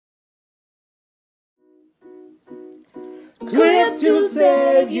to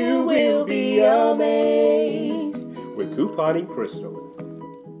save, you will be amazed with Couponing Crystle.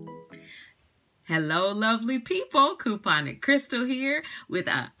 Hello, lovely people. Couponing Crystle here with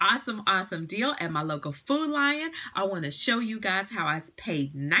an awesome deal at my local Food Lion. I want to show you guys how I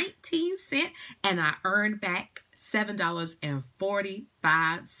paid 19 cents and I earned back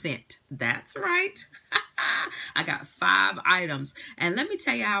 $7.45. That's right. I got 5 items. And let me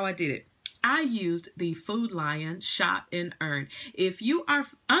tell you how I did it. I used the Food Lion Shop and Earn. If you are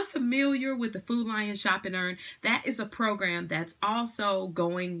unfamiliar with the Food Lion Shop and Earn, that is a program that's also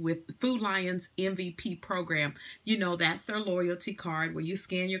going with Food Lion's MVP program. You know, that's their loyalty card where you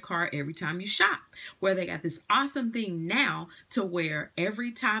scan your card every time you shop. Where they got this awesome thing now to where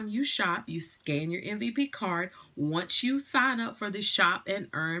every time you shop, you scan your MVP card once you sign up for the Shop and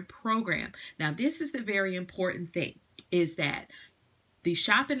Earn program. Now, this is the very important thing, is that the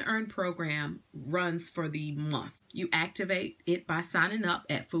Shop and Earn program runs for the month. You activate it by signing up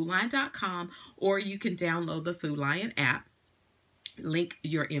at foodlion.com, or you can download the Food Lion app, link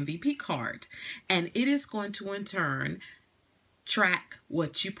your MVP card, and it is going to in turn track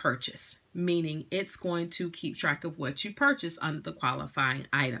what you purchase, meaning it's going to keep track of what you purchase under the qualifying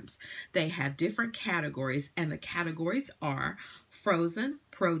items. They have different categories, and the categories are frozen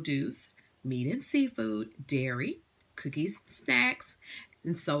produce, meat and seafood, dairy, cookies, snacks,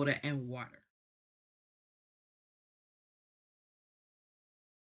 and soda and water.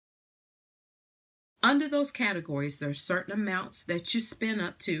 Under those categories, there are certain amounts that you spend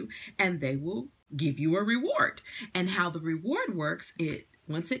up to, and they will give you a reward. And how the reward works,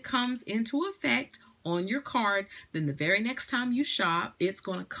 once it comes into effect on your card, then the very next time you shop, it's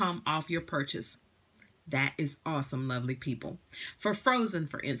going to come off your purchase. That is awesome, lovely people. For frozen,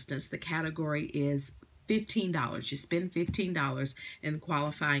 for instance, the category is $15. You spend $15 in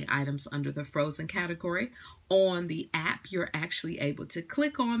qualifying items under the frozen category. On the app, you're actually able to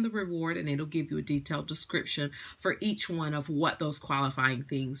click on the reward and it'll give you a detailed description for each one of what those qualifying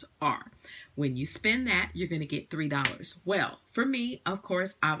things are. When you spend that, you're going to get $3. Well, for me, of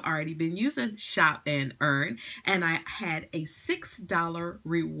course, I've already been using Shop and Earn, and I had a $6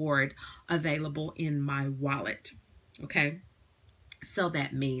 reward available in my wallet. Okay. So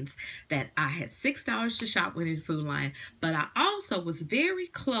that means that I had $6 to shop with in Food Lion, but I also was very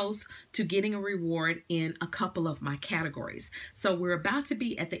close to getting a reward in a couple of my categories. So we're about to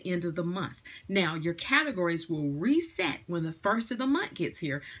be at the end of the month. Now, your categories will reset when the first of the month gets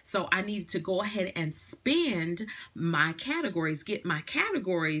here. So I needed to go ahead and spend my categories, get my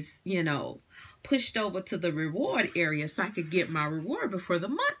categories, pushed over to the reward area so I could get my reward before the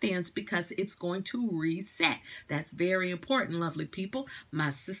month ends, because it's going to reset. That's very important, lovely people. My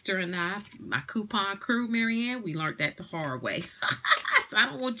sister and I, my coupon crew, Marianne, we learned that the hard way. So I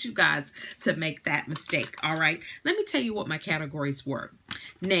don't want you guys to make that mistake, all right? Let me tell you what my categories were.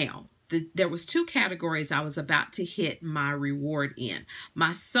 Now, there was 2 categories I was about to hit my reward in.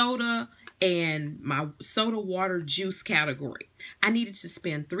 My soda and my soda water juice category. I needed to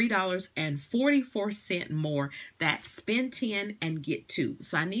spend $3.44 more. That's spend 10 and get 2.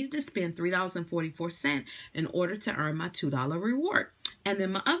 So I needed to spend $3.44 in order to earn my $2 reward. And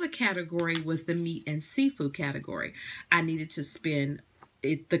then my other category was the meat and seafood category. I needed to spend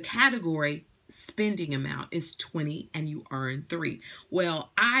the category spending amount is 20 and you earn 3.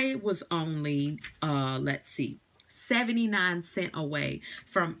 Well, I was only, 79 cents away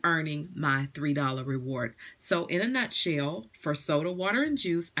from earning my $3 reward. So in a nutshell, for soda, water, and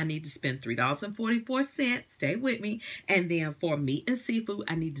juice, I need to spend $3.44. Stay with me. And then for meat and seafood,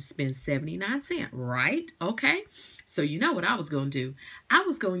 I need to spend 79 cents, right? Okay. So you know what I was going to do? I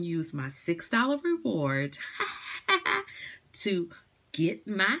was going to use my $6 reward to get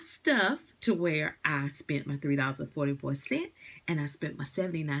my stuff to where I spent my $3.44 and I spent my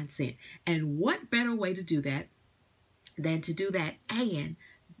 79 cents. And what better way to do that than to do that and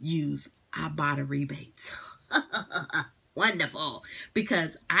use Ibotta rebates? Wonderful.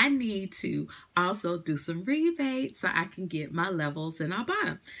 Because I need to also do some rebates so I can get my levels in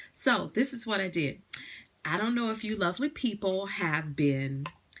Ibotta. So this is what I did. I don't know if you lovely people have been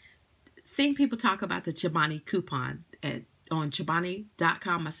seeing people talk about the Chobani coupon on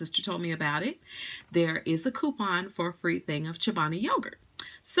Chobani.com. My sister told me about it. There is a coupon for a free thing of Chobani yogurt.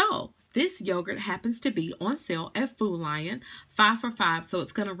 So this yogurt happens to be on sale at Food Lion, 5 for $5, so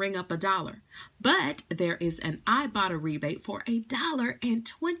it's going to ring up $1. But there is an Ibotta rebate for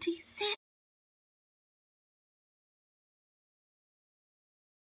 $1.20.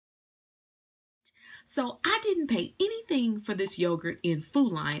 So I didn't pay anything for this yogurt in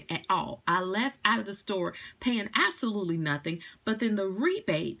Food Lion at all. I left out of the store paying absolutely nothing, but then the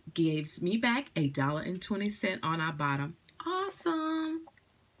rebate gives me back $1.20 on Ibotta. awesome.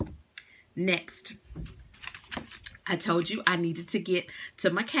 Next, I told you I needed to get to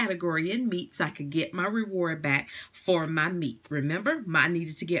my category in meat so I could get my reward back for my meat. Remember, I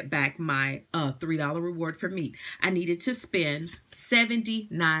needed to get back my $3 reward for meat. I needed to spend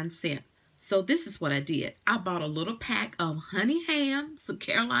 79 cents. So this is what I did. I bought a little pack of honey ham, some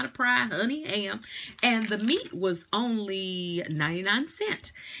Carolina Pride honey ham, and the meat was only 99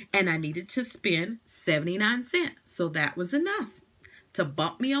 cents. And I needed to spend 79 cents. So that was enough to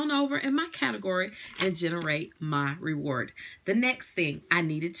bump me on over in my category and generate my reward. The next thing, I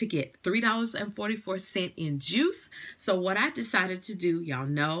needed to get $3.44 in juice. So what I decided to do, y'all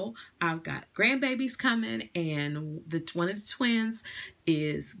know, I've got grandbabies coming, and one of the twins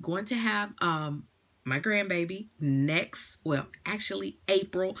is going to have my grandbaby actually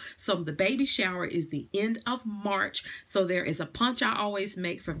April. So the baby shower is the end of March. So there is a punch I always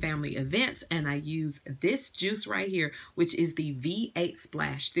make for family events, and I use this juice right here, which is the V8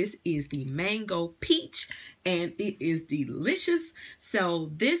 Splash. This is the mango peach, and it is delicious. So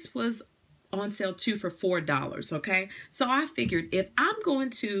this was on sale too for $4, okay? So I figured if I'm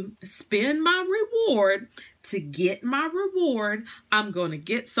going to spend my reward to get my reward, I'm going to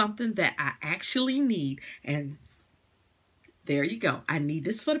get something that I actually need. And there you go. I need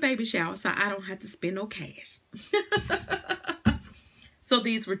this for the baby shower so I don't have to spend no cash. So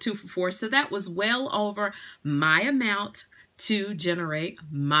these were 2 for $4. So that was well over my amount to generate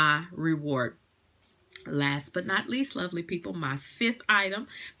my reward. Last but not least, lovely people, my 5th item,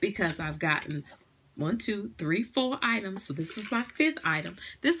 because I've gotten 1, 2, 3, 4 items. So this is my 5th item.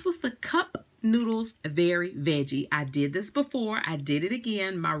 This was the cup noodles very veggie. I did this before. I did it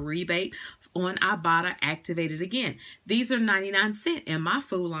again. My rebate on Ibotta activated again. These are 99 cents in my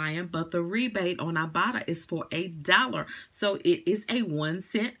Food Lion, but the rebate on Ibotta is for $1. So it is a 1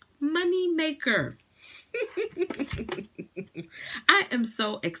 cent money maker. I am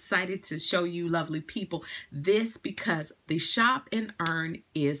so excited to show you, lovely people, this because the Shop and Earn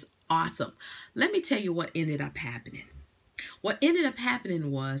is awesome. Let me tell you what ended up happening. What ended up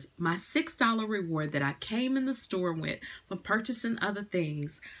happening was my $6 reward that I came in the store with from purchasing other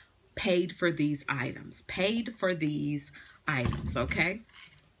things paid for these items. Okay?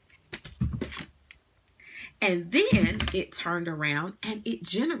 And then it turned around and it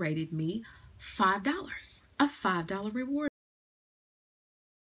generated me $5, a $5 reward.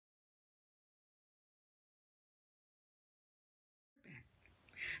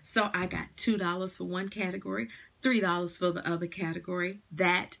 So I got $2 for one category, $3 for the other category.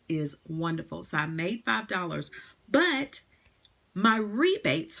 That is wonderful. So I made $5, but my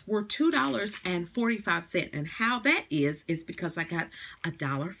rebates were $2.45. And how that is because I got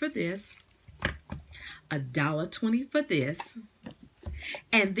 $1 for this, $1.20 for this,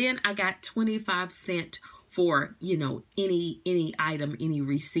 and then I got 25 cents for, you know, any item, any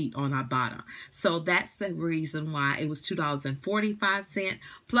receipt on Ibotta. So that's the reason why it was $2.45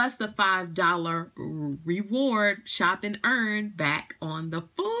 plus the $5 reward Shop and Earn back on the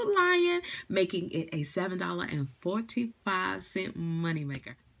Food Lion, making it a $7.45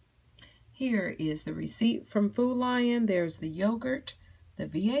 moneymaker. Here is the receipt from Food Lion. There's the yogurt, the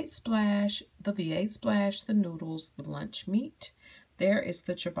V8 Splash, the noodles, the lunch meat. There is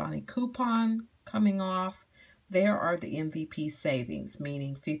the Chobani coupon coming off. There are the MVP savings,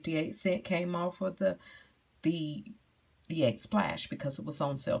 meaning 58 cents came off of the V8 Splash because it was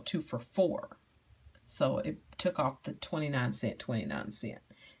on sale 2 for $4. So it took off the 29 cent.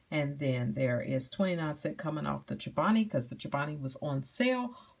 And then there is 29 cents coming off the Chobani because the Chobani was on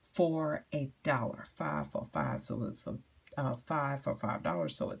sale for $1, 5 for $5. So it's a 5 for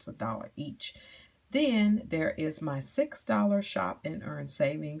 $5, so it's $1 each. Then there is my $6 Shop and Earn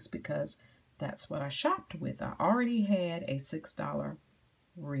savings because that's what I shopped with. I already had a $6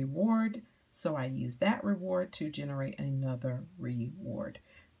 reward, so I used that reward to generate another reward.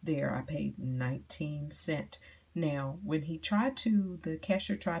 There I paid 19 cents. Now, when the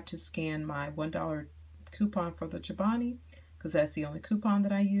cashier tried to scan my $1 coupon for the Chobani, because that's the only coupon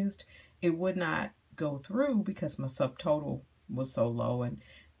that I used, it would not go through because my subtotal was so low and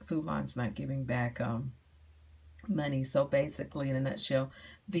Food Lion's not giving back money. So basically, in a nutshell,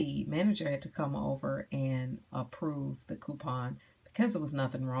 the manager had to come over and approve the coupon because there was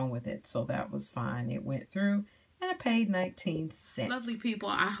nothing wrong with it. So that was fine. It went through and I paid 19 cents. Lovely people,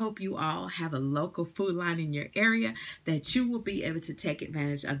 I hope you all have a local Food Lion in your area that you will be able to take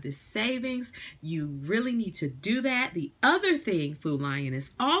advantage of this savings. You really need to do that. The other thing Food Lion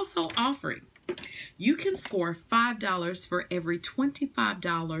is also offering, you can score $5 for every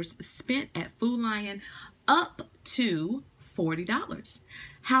 $25 spent at Food Lion up to $40.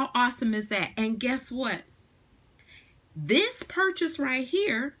 How awesome is that? And guess what? this purchase right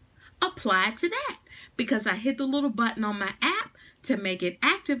here applied to that because I hit the little button on my app to make it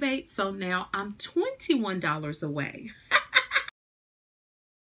activate. So now I'm $21 away.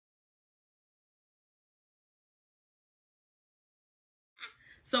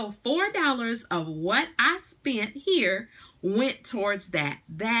 So $4 of what I spent here went towards that.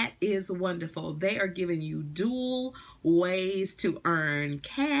 That is wonderful. They are giving you dual ways to earn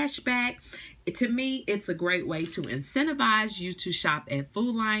cash back. To me, it's a great way to incentivize you to shop at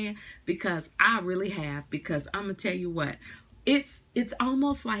Food Lion, because I really have. Because I'm gonna tell you what, it's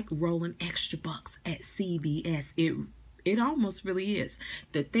almost like rolling extra bucks at CVS. It almost really is.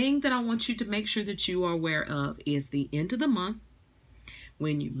 The thing that I want you to make sure that you are aware of is the end of the month.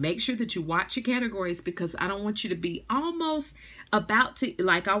 When you make sure that you watch your categories, because I don't want you to be almost about to,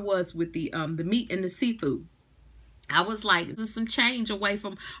 like I was with the meat and the seafood. I was like, there's some change away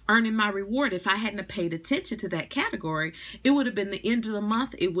from earning my reward. If I hadn't paid attention to that category, it would have been the end of the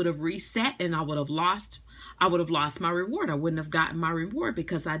month. It would have reset and I would have lost my reward. I wouldn't have gotten my reward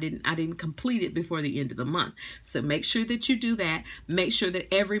because I didn't complete it before the end of the month. So make sure that you do that. Make sure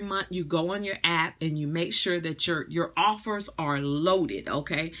that every month you go on your app and you make sure that your offers are loaded,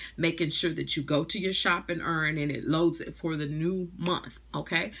 okay? Making sure that you go to your shop and earn and it loads it for the new month,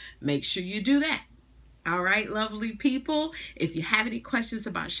 okay? Make sure you do that. All right, lovely people. If you have any questions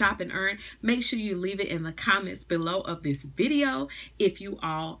about Shop and Earn, make sure you leave it in the comments below of this video. If you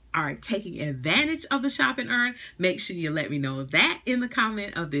all are taking advantage of the Shop and Earn, make sure you let me know that in the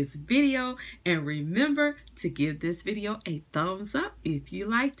comment of this video. And remember to give this video a thumbs up if you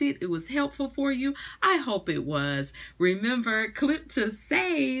liked it. It was helpful for you. I hope it was. Remember, click to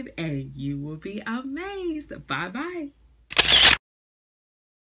save and you will be amazed. Bye-bye.